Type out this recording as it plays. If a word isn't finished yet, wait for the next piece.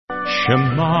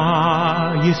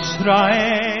Shema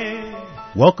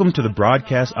Yisrael. Welcome to the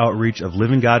broadcast outreach of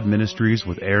Living God Ministries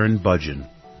with Aaron Budgeon.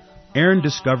 Aaron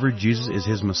discovered Jesus is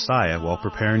his Messiah while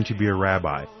preparing to be a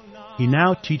rabbi. He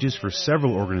now teaches for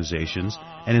several organizations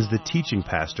and is the teaching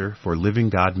pastor for Living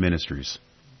God Ministries.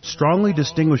 Strongly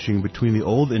distinguishing between the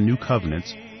Old and New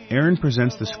Covenants, Aaron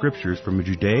presents the Scriptures from a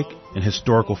Judaic and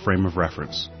historical frame of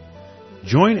reference.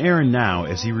 Join Aaron now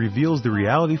as he reveals the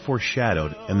reality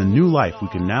foreshadowed and the new life we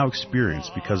can now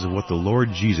experience because of what the Lord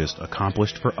Jesus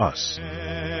accomplished for us.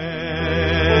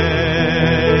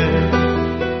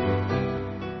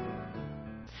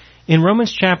 In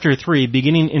Romans chapter 3,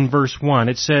 beginning in verse 1,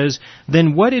 it says,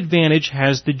 "Then what advantage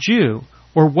has the Jew?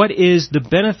 Or what is the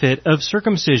benefit of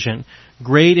circumcision?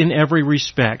 Great in every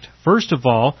respect. First of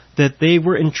all, that they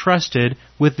were entrusted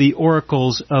with the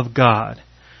oracles of God."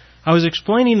 I was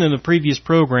explaining in the previous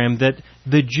program that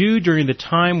the Jew during the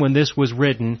time when this was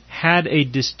written had a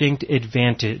distinct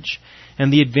advantage.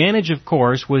 And the advantage, of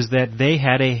course, was that they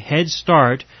had a head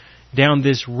start down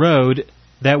this road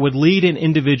that would lead an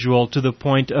individual to the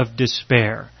point of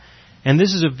despair. And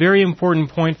this is a very important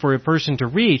point for a person to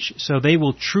reach, so they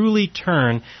will truly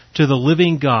turn to the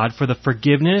living God for the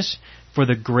forgiveness, for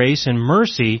the grace and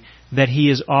mercy that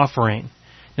He is offering.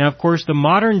 Now, of course, the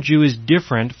modern Jew is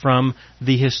different from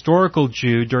the historical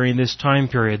Jew during this time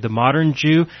period. The modern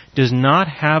Jew does not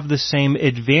have the same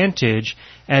advantage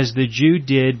as the Jew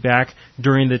did back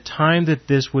during the time that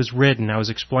this was written. I was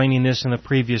explaining this in the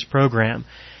previous program.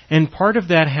 And part of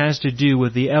that has to do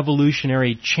with the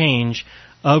evolutionary change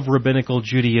of rabbinical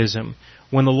Judaism.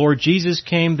 When the Lord Jesus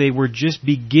came, they were just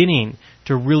beginning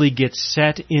to really get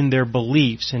set in their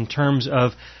beliefs in terms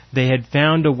of they had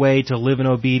found a way to live in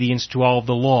obedience to all of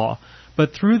the law.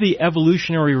 But through the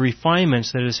evolutionary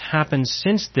refinements that has happened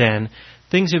since then,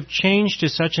 things have changed to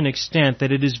such an extent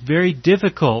that it is very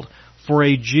difficult for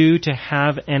a Jew to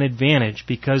have an advantage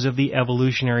because of the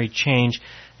evolutionary change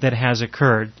that has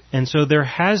occurred. And so there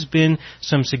has been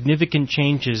some significant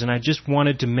changes, and I just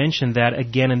wanted to mention that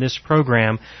again in this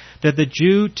program, that the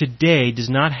Jew today does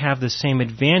not have the same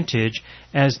advantage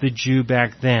as the Jew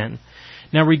back then.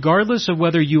 Now, regardless of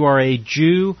whether you are a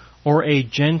Jew or a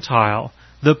Gentile,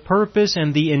 the purpose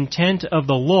and the intent of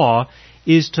the law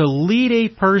is to lead a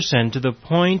person to the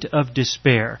point of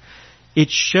despair. It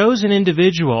shows an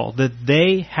individual that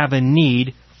they have a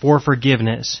need for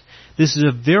forgiveness. This is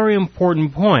a very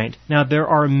important point. Now, there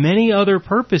are many other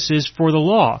purposes for the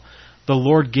law. The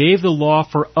Lord gave the law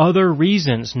for other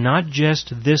reasons, not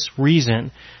just this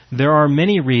reason. There are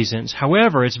many reasons.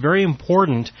 However, it's very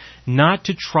important not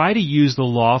to try to use the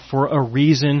law for a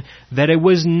reason that it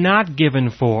was not given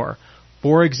for.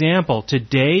 For example,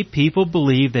 today people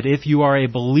believe that if you are a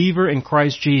believer in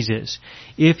Christ Jesus,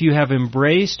 if you have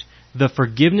embraced the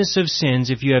forgiveness of sins,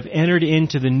 if you have entered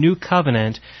into the new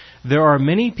covenant, there are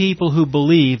many people who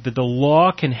believe that the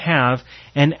law can have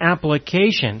an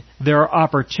application. There are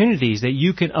opportunities that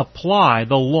you can apply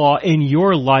the law in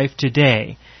your life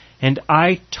today. And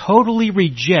I totally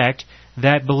reject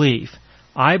that belief.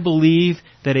 I believe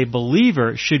that a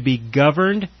believer should be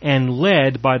governed and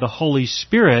led by the Holy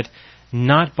Spirit,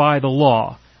 not by the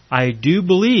law. I do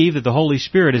believe that the Holy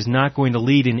Spirit is not going to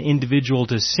lead an individual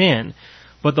to sin,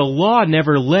 but the law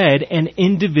never led an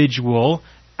individual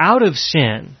out of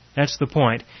sin. That's the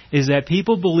point, is that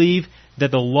people believe that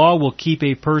the law will keep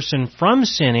a person from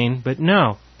sinning, but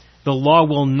no, the law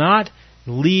will not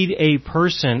lead a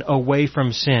person away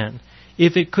from sin.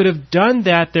 If it could have done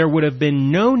that, there would have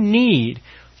been no need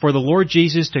for the Lord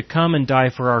Jesus to come and die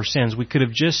for our sins. We could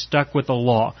have just stuck with the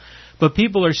law. But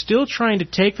people are still trying to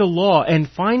take the law and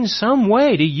find some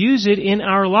way to use it in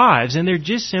our lives, and there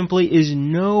just simply is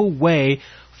no way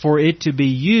for it to be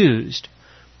used.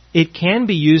 It can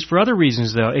be used for other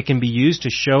reasons, though. It can be used to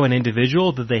show an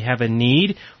individual that they have a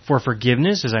need for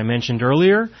forgiveness, as I mentioned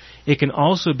earlier. It can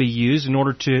also be used in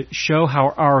order to show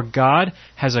how our God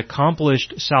has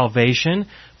accomplished salvation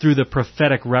through the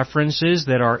prophetic references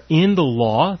that are in the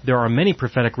law. There are many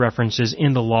prophetic references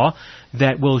in the law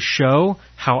that will show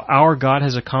how our God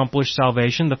has accomplished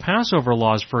salvation. The Passover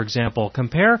laws, for example.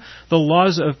 Compare the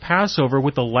laws of Passover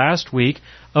with the last week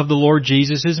of the Lord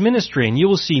Jesus' ministry, and you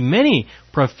will see many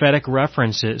prophetic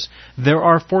references. There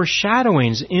are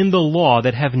foreshadowings in the law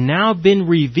that have now been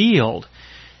revealed.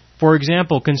 For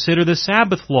example, consider the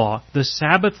Sabbath law. The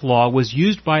Sabbath law was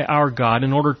used by our God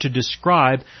in order to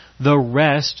describe the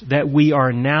rest that we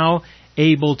are now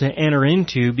able to enter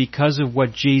into because of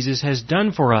what Jesus has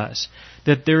done for us.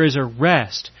 That there is a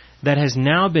rest that has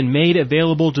now been made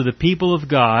available to the people of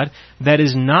God that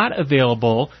is not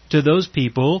available to those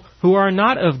people who are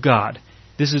not of God.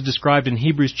 This is described in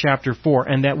Hebrews chapter 4,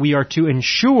 and that we are to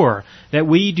ensure that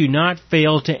we do not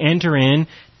fail to enter in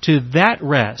to that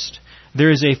rest.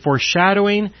 There is a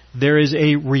foreshadowing, there is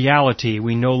a reality.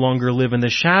 We no longer live in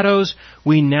the shadows,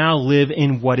 we now live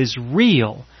in what is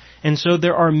real. And so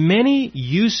there are many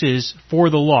uses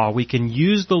for the law. We can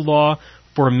use the law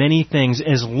for many things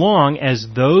as long as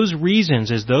those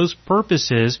reasons, as those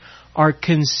purposes are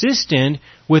consistent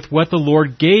with what the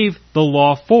Lord gave the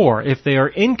law for. If they are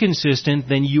inconsistent,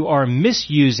 then you are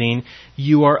misusing,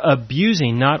 you are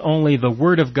abusing not only the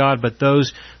Word of God, but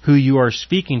those who you are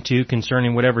speaking to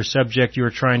concerning whatever subject you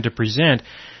are trying to present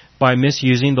by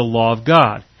misusing the law of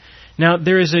God. Now,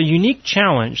 there is a unique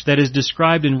challenge that is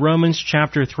described in Romans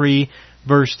chapter 3,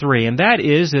 verse 3, and that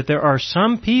is that there are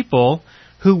some people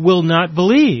who will not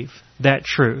believe that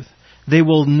truth. They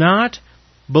will not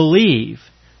believe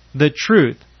the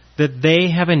truth that they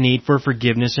have a need for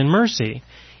forgiveness and mercy.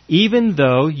 Even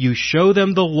though you show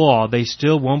them the law, they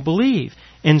still won't believe.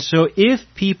 And so if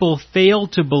people fail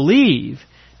to believe,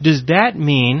 does that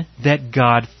mean that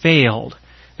God failed?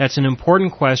 That's an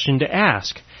important question to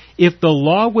ask. If the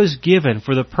law was given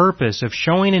for the purpose of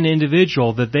showing an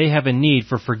individual that they have a need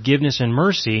for forgiveness and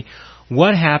mercy,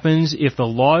 what happens if the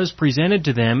law is presented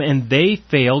to them and they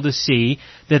fail to see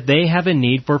that they have a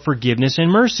need for forgiveness and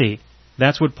mercy?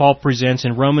 That's what Paul presents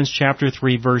in Romans chapter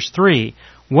 3, verse 3.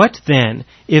 What then,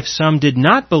 if some did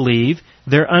not believe,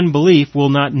 their unbelief will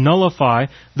not nullify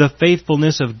the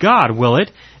faithfulness of God, will it?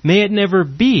 May it never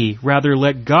be. Rather,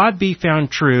 let God be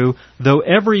found true, though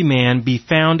every man be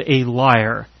found a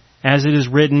liar. As it is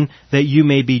written, that you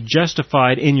may be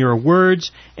justified in your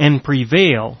words and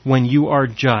prevail when you are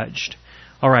judged.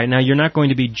 All right, now you're not going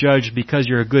to be judged because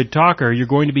you're a good talker. You're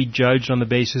going to be judged on the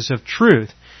basis of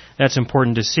truth. That's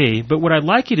important to see. But what I'd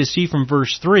like you to see from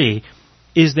verse 3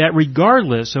 is that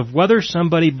regardless of whether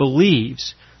somebody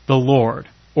believes the Lord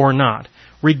or not,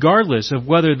 regardless of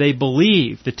whether they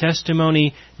believe the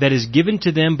testimony that is given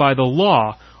to them by the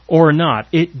law or not,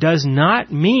 it does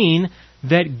not mean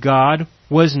that God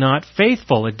was not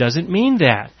faithful. It doesn't mean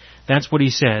that. That's what he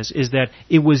says, is that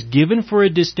it was given for a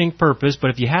distinct purpose,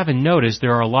 but if you haven't noticed,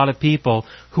 there are a lot of people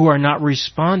who are not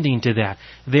responding to that.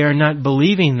 They are not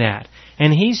believing that.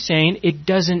 And he's saying it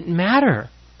doesn't matter.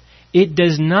 It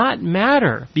does not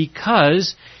matter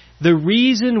because the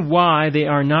reason why they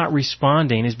are not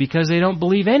responding is because they don't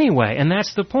believe anyway. And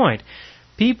that's the point.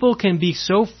 People can be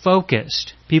so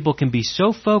focused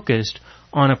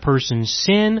on a person's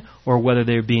sin or whether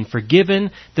they're being forgiven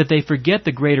that they forget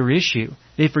the greater issue.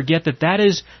 They forget that that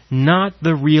is not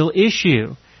the real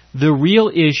issue. The real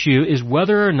issue is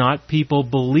whether or not people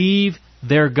believe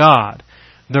their God.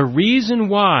 The reason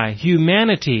why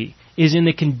humanity is in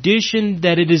the condition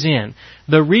that it is in,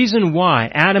 the reason why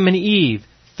Adam and Eve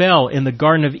fell in the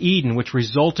Garden of Eden, which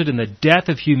resulted in the death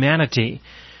of humanity,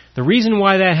 the reason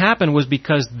why that happened was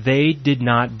because they did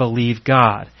not believe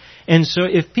God. And so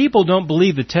if people don't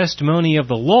believe the testimony of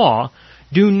the law,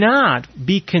 do not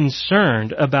be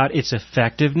concerned about its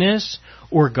effectiveness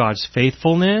or God's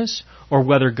faithfulness or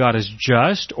whether God is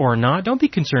just or not. Don't be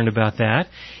concerned about that.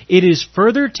 It is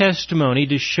further testimony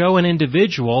to show an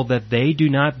individual that they do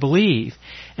not believe.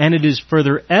 And it is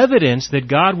further evidence that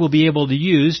God will be able to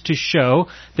use to show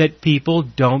that people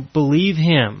don't believe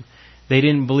Him. They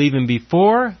didn't believe Him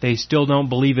before, they still don't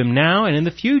believe Him now, and in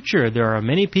the future there are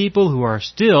many people who are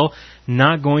still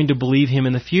not going to believe Him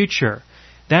in the future.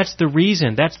 That's the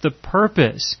reason, that's the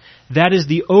purpose. That is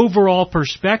the overall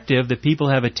perspective that people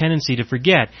have a tendency to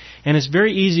forget. And it's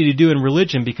very easy to do in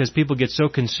religion because people get so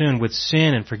consumed with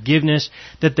sin and forgiveness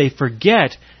that they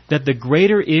forget that the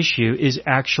greater issue is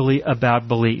actually about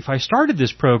belief. I started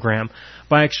this program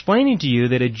by explaining to you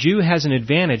that a Jew has an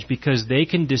advantage because they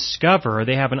can discover, or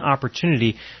they have an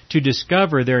opportunity to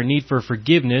discover their need for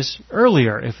forgiveness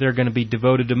earlier. If they're going to be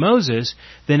devoted to Moses,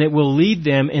 then it will lead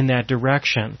them in that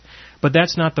direction. But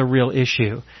that's not the real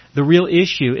issue. The real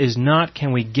issue is not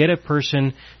can we get a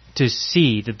person to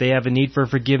see that they have a need for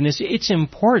forgiveness. It's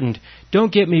important,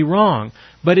 don't get me wrong,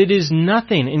 but it is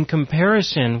nothing in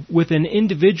comparison with an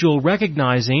individual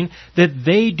recognizing that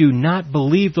they do not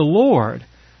believe the Lord.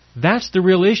 That's the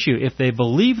real issue. If they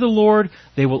believe the Lord,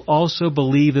 they will also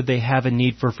believe that they have a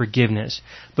need for forgiveness.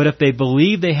 But if they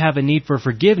believe they have a need for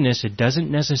forgiveness, it doesn't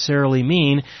necessarily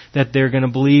mean that they're going to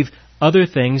believe other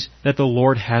things that the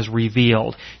Lord has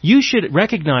revealed. You should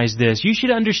recognize this. You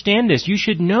should understand this. You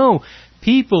should know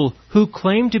people who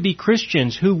claim to be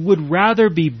Christians who would rather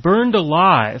be burned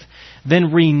alive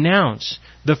than renounce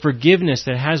the forgiveness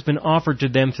that has been offered to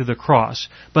them through the cross.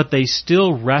 But they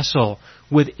still wrestle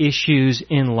with issues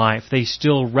in life. They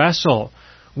still wrestle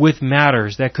with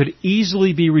matters that could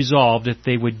easily be resolved if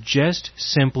they would just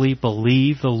simply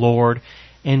believe the Lord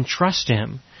and trust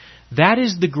Him. That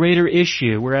is the greater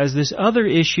issue, whereas this other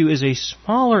issue is a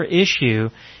smaller issue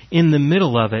in the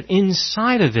middle of it,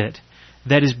 inside of it,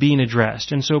 that is being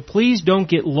addressed. And so please don't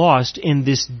get lost in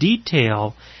this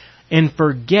detail and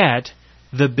forget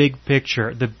the big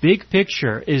picture. The big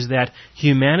picture is that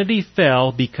humanity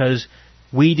fell because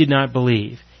we did not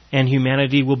believe, and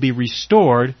humanity will be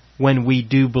restored when we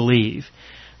do believe.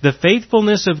 The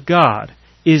faithfulness of God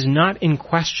is not in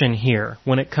question here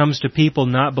when it comes to people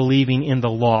not believing in the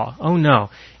law. Oh no,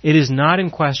 it is not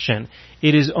in question.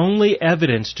 It is only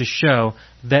evidence to show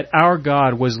that our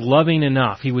God was loving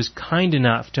enough, He was kind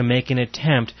enough to make an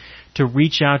attempt to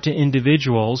reach out to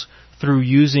individuals through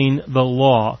using the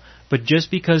law. But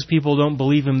just because people don't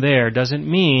believe Him there doesn't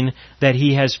mean that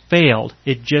He has failed.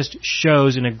 It just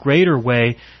shows in a greater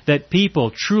way that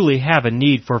people truly have a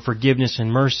need for forgiveness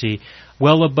and mercy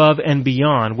well above and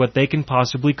beyond what they can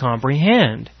possibly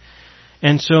comprehend.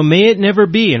 And so may it never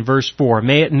be, in verse 4,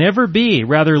 may it never be,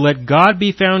 rather let God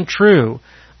be found true,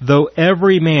 though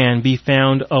every man be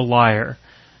found a liar.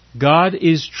 God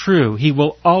is true. He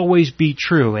will always be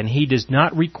true, and He does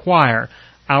not require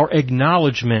our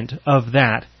acknowledgement of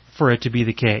that for it to be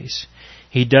the case.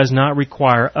 He does not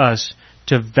require us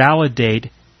to validate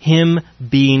Him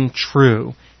being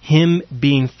true, Him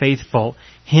being faithful,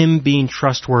 Him being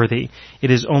trustworthy. It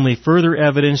is only further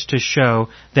evidence to show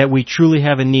that we truly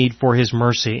have a need for His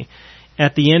mercy.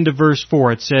 At the end of verse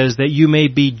 4 it says that you may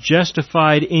be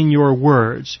justified in your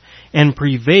words and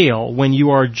prevail when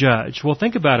you are judged. Well,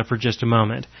 think about it for just a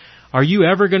moment. Are you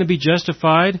ever going to be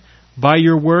justified by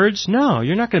your words? No,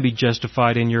 you're not going to be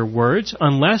justified in your words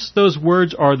unless those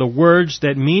words are the words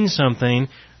that mean something,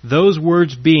 those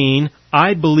words being,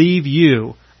 I believe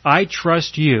you, I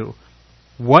trust you.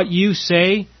 What you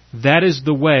say, that is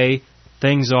the way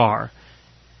things are.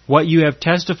 What you have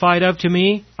testified of to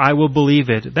me, I will believe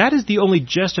it. That is the only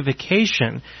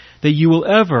justification that you will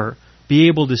ever be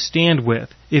able to stand with.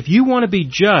 If you want to be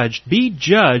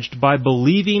judged by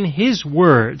believing His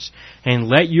words, and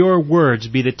let your words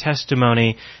be the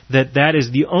testimony that that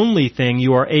is the only thing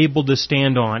you are able to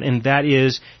stand on, and that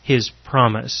is His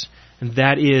promise, and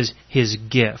that is His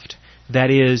gift, that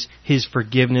is His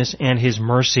forgiveness and His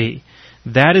mercy.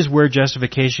 That is where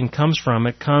justification comes from.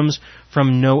 It comes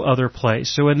from no other place.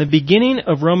 So in the beginning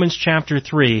of Romans chapter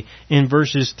 3, in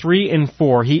verses 3 and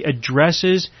 4, he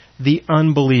addresses the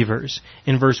unbelievers.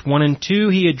 In verse 1 and 2,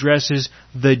 he addresses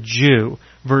the Jew.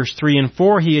 Verse 3 and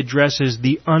 4, he addresses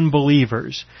the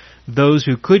unbelievers. Those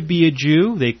who could be a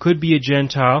Jew, they could be a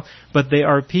Gentile, but they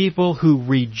are people who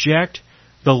reject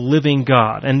the living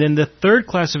God. And then the third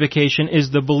classification is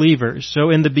the believers.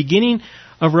 So in the beginning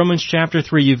of Romans chapter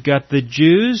 3, you've got the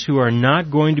Jews who are not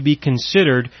going to be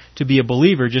considered to be a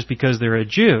believer just because they're a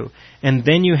Jew. And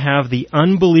then you have the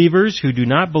unbelievers who do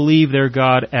not believe their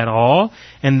God at all.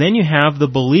 And then you have the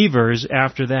believers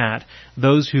after that,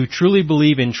 those who truly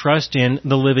believe and trust in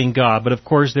the living God. But of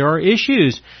course, there are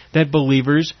issues that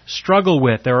believers struggle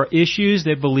with. There are issues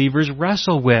that believers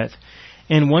wrestle with.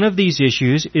 And one of these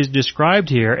issues is described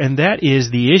here, and that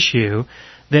is the issue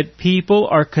that people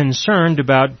are concerned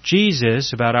about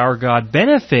Jesus, about our God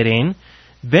benefiting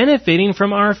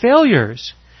from our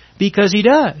failures. Because He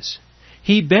does.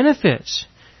 He benefits.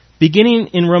 Beginning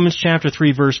in Romans chapter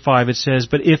 3 verse 5 it says,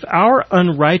 but if our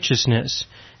unrighteousness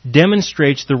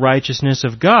demonstrates the righteousness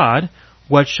of God,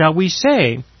 what shall we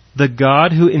say? The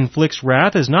God who inflicts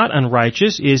wrath is not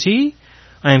unrighteous, is He?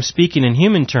 I am speaking in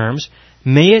human terms.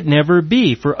 May it never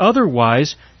be, for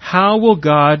otherwise, how will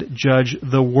God judge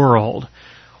the world?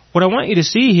 What I want you to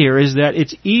see here is that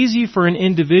it's easy for an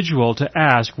individual to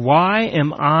ask, why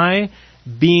am I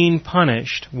being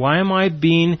punished? Why am I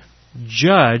being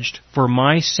judged for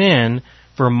my sin,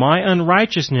 for my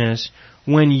unrighteousness,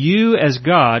 when you as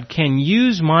God can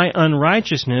use my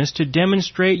unrighteousness to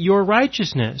demonstrate your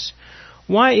righteousness?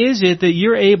 Why is it that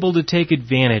you're able to take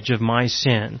advantage of my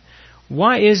sin?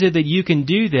 Why is it that you can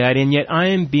do that and yet I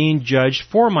am being judged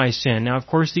for my sin? Now, of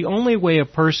course, the only way a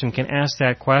person can ask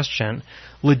that question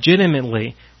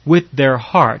legitimately with their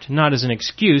heart, not as an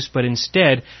excuse, but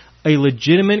instead a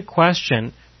legitimate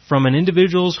question from an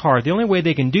individual's heart, the only way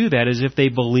they can do that is if they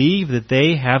believe that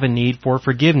they have a need for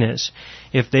forgiveness.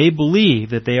 If they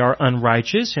believe that they are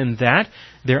unrighteous and that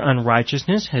their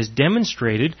unrighteousness has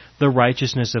demonstrated the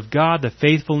righteousness of God, the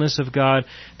faithfulness of God,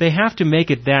 they have to make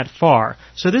it that far.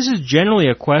 So this is generally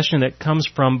a question that comes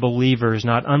from believers,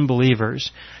 not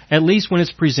unbelievers, at least when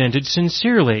it's presented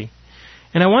sincerely.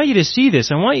 And I want you to see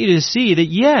this. I want you to see that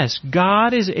yes,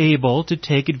 God is able to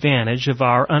take advantage of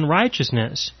our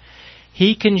unrighteousness.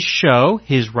 He can show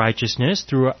His righteousness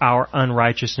through our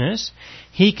unrighteousness.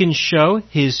 He can show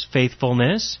His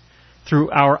faithfulness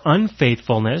through our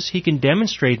unfaithfulness. He can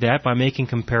demonstrate that by making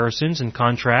comparisons and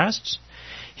contrasts.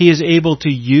 He is able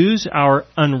to use our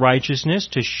unrighteousness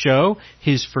to show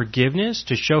His forgiveness,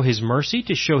 to show His mercy,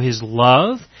 to show His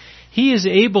love. He is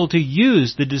able to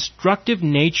use the destructive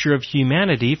nature of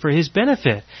humanity for His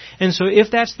benefit. And so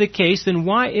if that's the case, then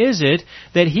why is it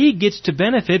that He gets to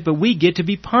benefit but we get to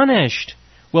be punished?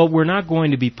 Well, we're not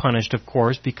going to be punished, of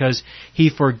course, because He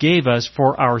forgave us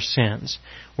for our sins.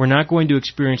 We're not going to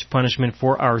experience punishment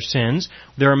for our sins.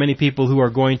 There are many people who are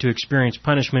going to experience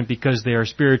punishment because they are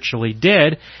spiritually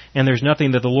dead, and there's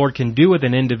nothing that the Lord can do with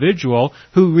an individual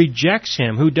who rejects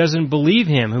Him, who doesn't believe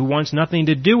Him, who wants nothing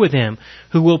to do with Him,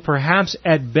 who will perhaps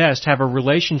at best have a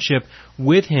relationship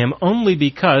with Him only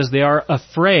because they are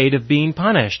afraid of being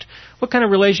punished. What kind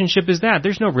of relationship is that?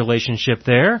 There's no relationship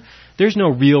there. There's no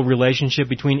real relationship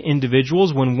between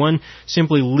individuals when one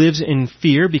simply lives in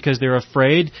fear because they're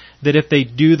afraid that if they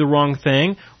do the wrong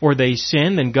thing or they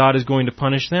sin, then God is going to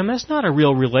punish them. That's not a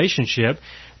real relationship.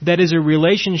 That is a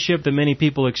relationship that many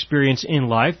people experience in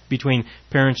life between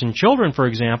parents and children, for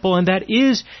example, and that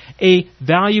is a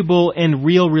valuable and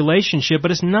real relationship,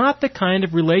 but it's not the kind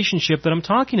of relationship that I'm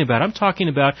talking about. I'm talking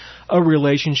about a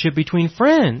relationship between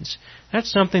friends.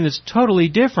 That's something that's totally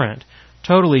different.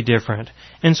 Totally different.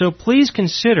 And so please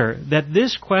consider that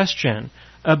this question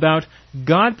about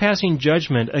God passing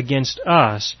judgment against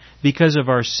us because of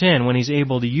our sin when He's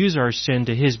able to use our sin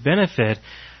to His benefit,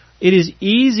 it is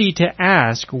easy to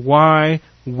ask why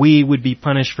we would be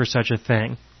punished for such a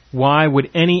thing. Why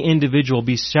would any individual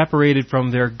be separated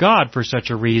from their God for such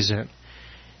a reason?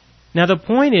 Now the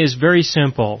point is very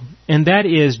simple, and that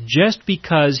is just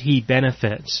because He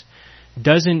benefits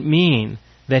doesn't mean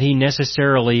that He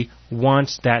necessarily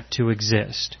wants that to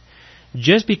exist.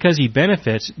 Just because He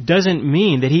benefits doesn't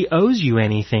mean that He owes you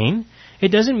anything. It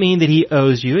doesn't mean that He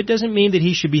owes you. It doesn't mean that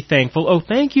He should be thankful. Oh,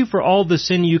 thank you for all the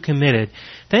sin you committed.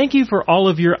 Thank you for all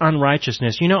of your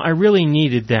unrighteousness. You know, I really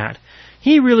needed that.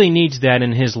 He really needs that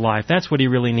in his life. That's what he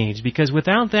really needs. Because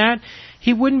without that,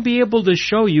 he wouldn't be able to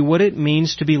show you what it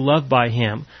means to be loved by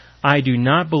Him. I do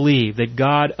not believe that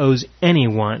God owes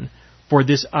anyone for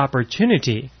this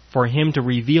opportunity for Him to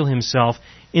reveal Himself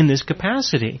in this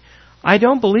capacity. I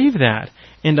don't believe that.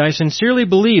 And I sincerely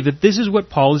believe that this is what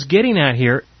Paul is getting at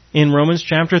here in Romans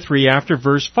chapter 3 after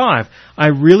verse 5. I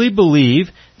really believe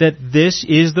that this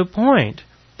is the point.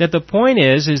 That the point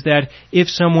is that if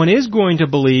someone is going to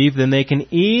believe, then they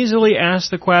can easily ask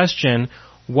the question,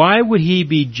 why would he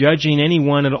be judging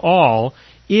anyone at all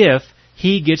if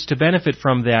he gets to benefit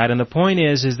from that? And the point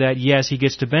is that yes, he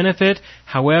gets to benefit.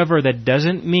 However, that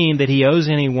doesn't mean that he owes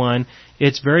anyone.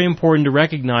 It's very important to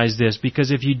recognize this,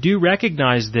 because if you do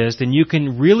recognize this, then you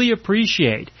can really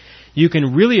appreciate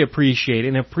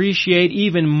and appreciate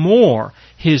even more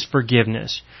His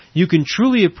forgiveness. You can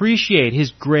truly appreciate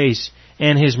His grace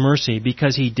and His mercy,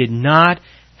 because He did not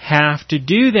have to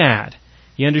do that.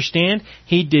 You understand?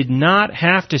 He did not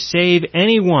have to save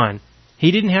anyone.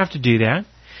 He didn't have to do that.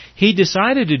 He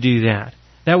decided to do that.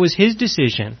 That was His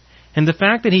decision. And the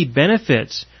fact that He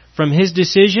benefits from His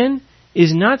decision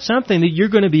is not something that you're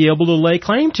going to be able to lay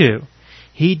claim to.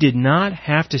 He did not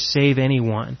have to save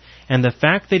anyone. And the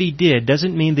fact that He did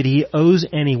doesn't mean that He owes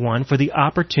anyone for the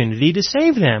opportunity to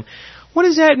save them. What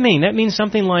does that mean? That means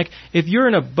something like if you're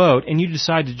in a boat and you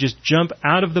decide to just jump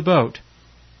out of the boat,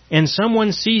 and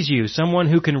someone sees you, someone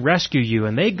who can rescue you,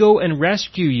 and they go and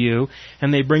rescue you,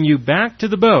 and they bring you back to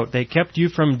the boat. They kept you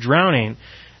from drowning.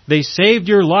 They saved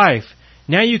your life.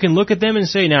 Now you can look at them and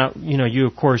say, now, you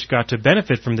of course got to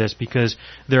benefit from this, because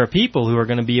there are people who are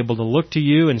going to be able to look to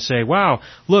you and say, wow,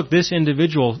 look, this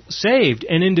individual saved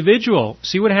an individual.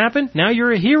 See what happened? Now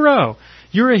you're a hero.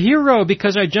 You're a hero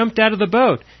because I jumped out of the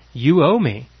boat. You owe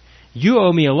me. You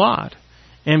owe me a lot.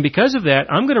 And because of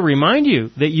that, I'm going to remind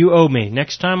you that you owe me.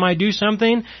 Next time I do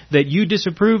something that you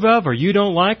disapprove of or you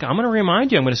don't like, I'm going to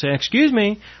remind you. I'm going to say, excuse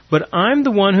me, but I'm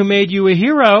the one who made you a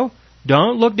hero.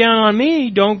 Don't look down on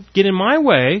me. Don't get in my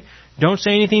way. Don't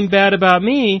say anything bad about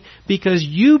me, because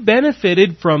you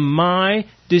benefited from my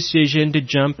decision to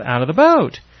jump out of the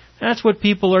boat. That's what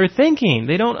people are thinking.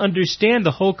 They don't understand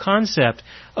the whole concept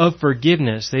of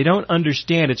forgiveness. They don't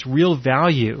understand its real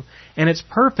value and its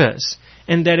purpose,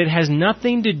 and that it has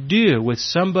nothing to do with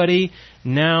somebody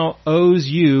now owes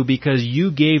you because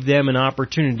you gave them an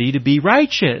opportunity to be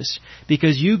righteous,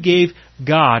 because you gave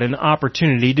God an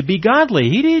opportunity to be godly.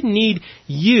 He didn't need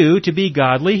you to be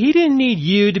godly. He didn't need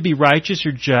you to be righteous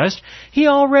or just. He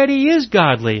already is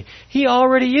godly. He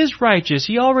already is righteous.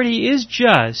 He already is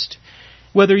just.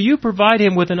 Whether you provide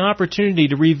him with an opportunity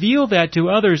to reveal that to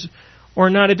others or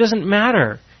not, it doesn't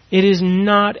matter. It is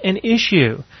not an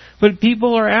issue. But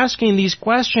people are asking these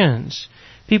questions.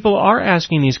 People are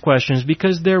asking these questions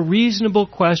because they're reasonable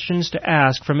questions to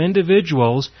ask from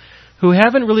individuals who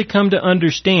haven't really come to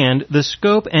understand the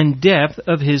scope and depth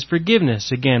of his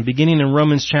forgiveness. Again, beginning in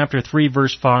Romans chapter 3,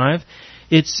 verse 5,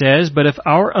 it says, "But if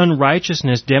our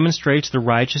unrighteousness demonstrates the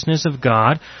righteousness of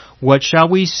God, what shall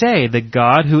we say? That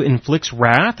God who inflicts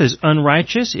wrath is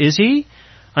unrighteous, is he?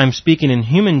 I'm speaking in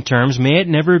human terms. May it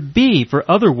never be, for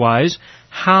otherwise,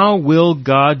 how will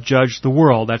God judge the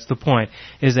world?" That's the point,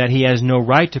 is that he has no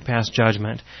right to pass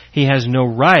judgment. He has no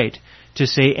right to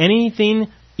say anything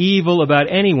evil about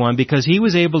anyone because he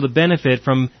was able to benefit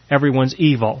from everyone's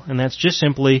evil. And that's just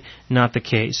simply not the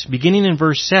case. Beginning in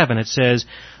verse 7, it says,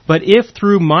 "But if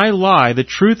through my lie the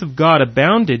truth of God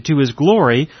abounded to his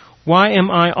glory, why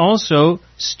am I also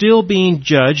still being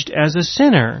judged as a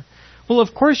sinner?" Well,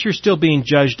 of course you're still being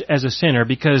judged as a sinner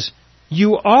because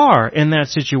you are in that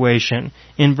situation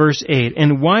in verse 8.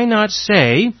 "And why not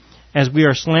say, as we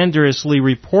are slanderously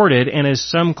reported, and as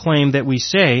some claim that we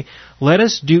say, let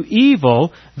us do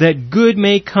evil that good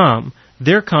may come.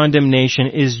 Their condemnation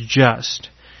is just."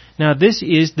 Now this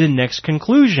is the next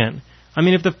conclusion. I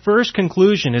mean, if the first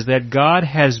conclusion is that God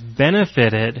has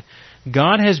benefited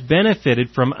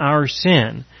from our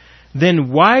sin, then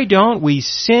why don't we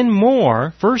sin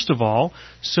more, first of all,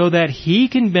 so that he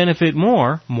can benefit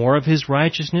more? More of his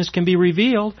righteousness can be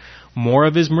revealed. More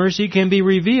of his mercy can be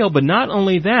revealed. But not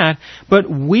only that, but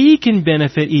we can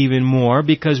benefit even more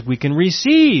because we can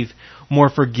receive more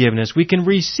forgiveness. We can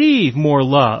receive more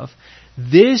love.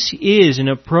 This is an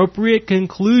appropriate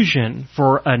conclusion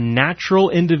for a natural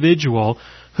individual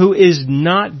who is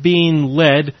not being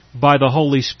led by the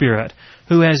Holy Spirit,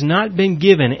 who has not been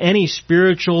given any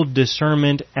spiritual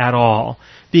discernment at all,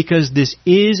 because this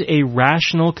is a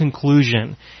rational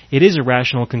conclusion. It is a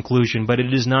rational conclusion, but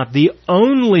it is not the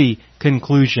only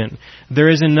conclusion. There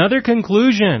is another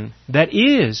conclusion that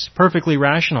is perfectly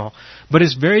rational, but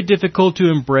it's very difficult to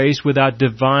embrace without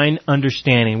divine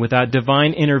understanding, without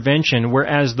divine intervention,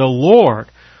 whereas the Lord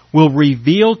will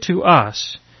reveal to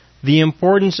us the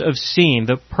importance of seeing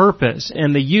the purpose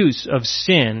and the use of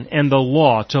sin and the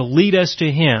law to lead us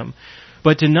to Him,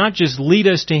 but to not just lead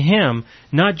us to Him,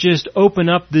 not just open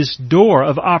up this door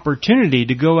of opportunity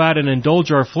to go out and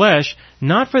indulge our flesh,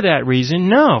 not for that reason,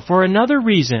 no, for another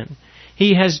reason.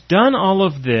 He has done all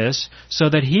of this so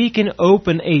that He can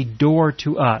open a door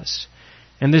to us.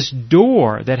 And this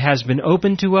door that has been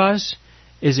opened to us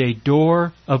is a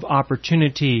door of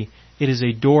opportunity. It is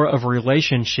a door of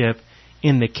relationship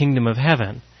in the kingdom of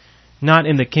heaven. Not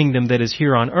in the kingdom that is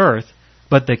here on earth,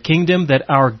 but the kingdom that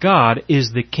our God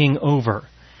is the king over.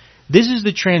 This is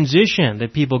the transition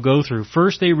that people go through.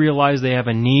 First, they realize they have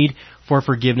a need for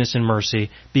forgiveness and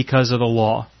mercy because of the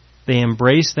law. They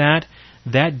embrace that.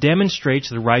 That demonstrates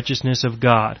the righteousness of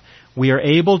God. We are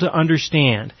able to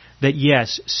understand that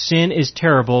yes, sin is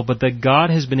terrible, but that God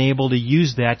has been able to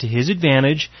use that to His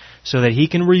advantage so that He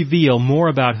can reveal more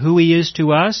about who He is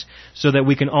to us, so that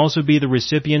we can also be the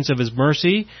recipients of His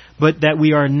mercy, but that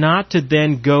we are not to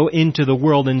then go into the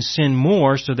world and sin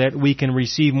more so that we can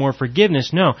receive more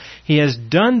forgiveness. No, He has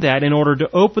done that in order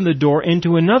to open the door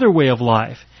into another way of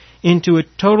life, into a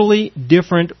totally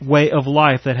different way of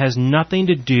life that has nothing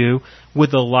to do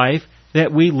with the life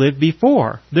that we lived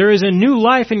before. There is a new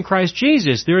life in Christ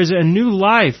Jesus. There is a new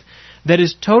life that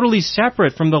is totally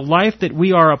separate from the life that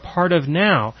we are a part of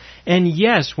now. And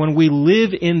yes, when we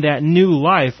live in that new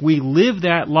life, we live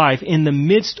that life in the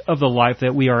midst of the life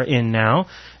that we are in now.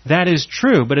 That is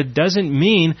true, but it doesn't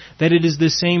mean that it is the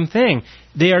same thing.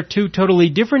 They are two totally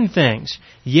different things.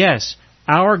 Yes,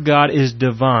 our God is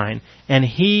divine, and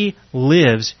He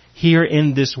lives here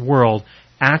in this world,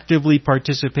 actively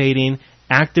participating,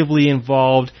 actively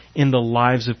involved in the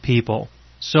lives of people.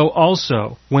 So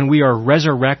also, when we are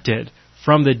resurrected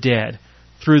from the dead,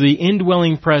 through the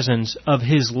indwelling presence of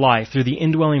His life, through the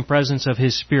indwelling presence of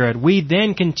His Spirit, we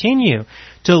then continue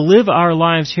to live our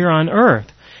lives here on earth.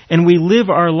 And we live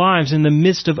our lives in the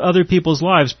midst of other people's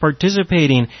lives,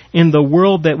 participating in the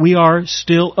world that we are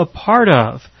still a part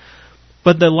of.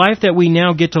 But the life that we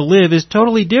now get to live is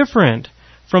totally different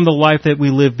from the life that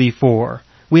we lived before.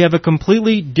 We have a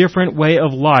completely different way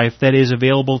of life that is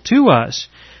available to us,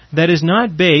 that is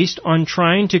not based on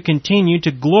trying to continue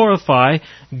to glorify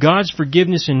God's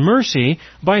forgiveness and mercy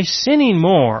by sinning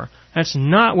more. That's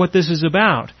not what this is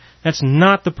about. That's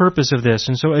not the purpose of this.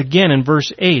 And so again in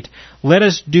verse 8, let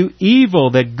us do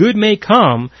evil that good may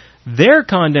come. Their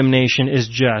condemnation is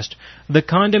just. The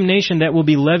condemnation that will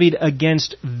be levied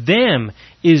against them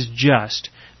is just.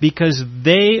 because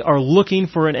they are looking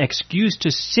for an excuse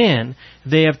to sin.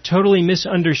 They have totally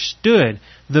misunderstood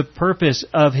the purpose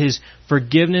of His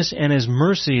forgiveness and His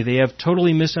mercy. They have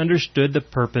totally misunderstood the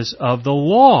purpose of the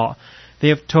law. They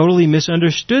have totally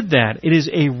misunderstood that. It is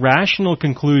a rational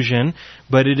conclusion,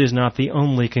 but it is not the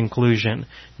only conclusion.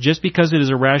 Just because it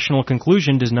is a rational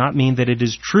conclusion does not mean that it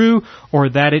is true or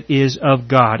that it is of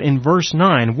God. In verse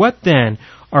 9, what then?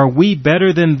 Are we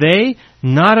better than they?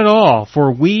 Not at all,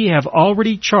 for we have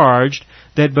already charged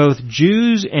that both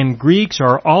Jews and Greeks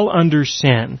are all under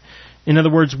sin. In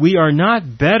other words, we are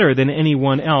not better than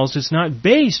anyone else. It's not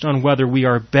based on whether we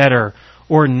are better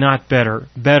or not better,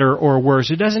 better or worse.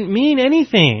 It doesn't mean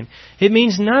anything. It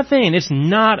means nothing. It's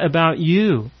not about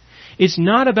you. It's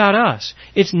not about us.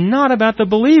 It's not about the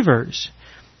believers.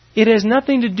 It has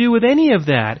nothing to do with any of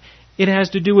that. It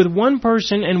has to do with one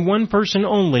person and one person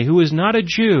only, who is not a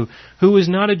Jew, who is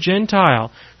not a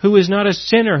Gentile, who is not a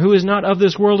sinner, who is not of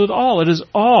this world at all. It is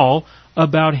all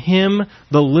about Him,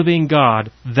 the living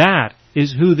God. That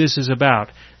is who this is about.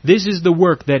 This is the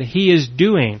work that He is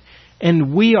doing.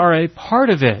 And we are a part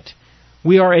of it.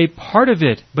 We are a part of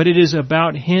it, but it is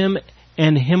about Him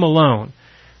and Him alone.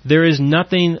 There is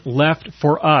nothing left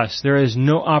for us. There is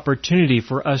no opportunity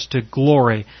for us to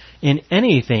glory in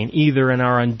anything, either in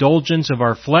our indulgence of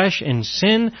our flesh in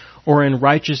sin or in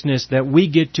righteousness that we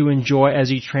get to enjoy as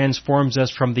He transforms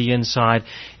us from the inside.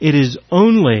 It is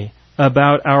only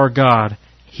about our God.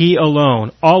 He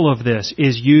alone. All of this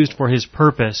is used for His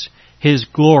purpose, His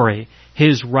glory,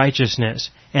 His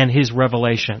righteousness, and His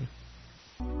revelation.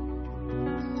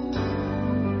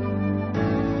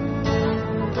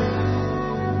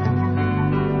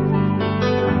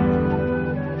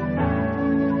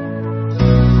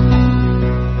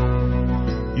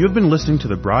 You have been listening to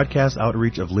the broadcast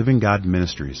outreach of Living God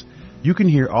Ministries. You can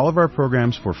hear all of our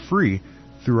programs for free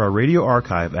through our radio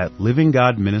archive at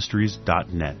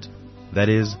livinggodministries.net. That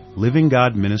is,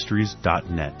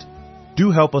 livinggodministries.net.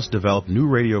 Do help us develop new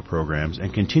radio programs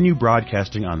and continue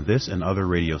broadcasting on this and other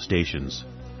radio stations.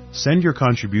 Send your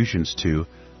contributions to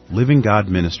Living God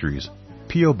Ministries,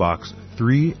 P.O. Box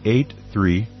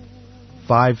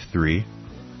 38353,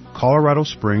 Colorado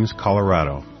Springs,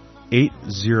 Colorado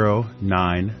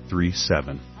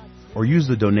 80937, or use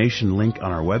the donation link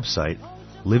on our website,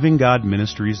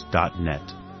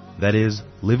 livinggodministries.net. That is,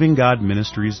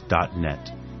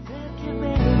 livinggodministries.net.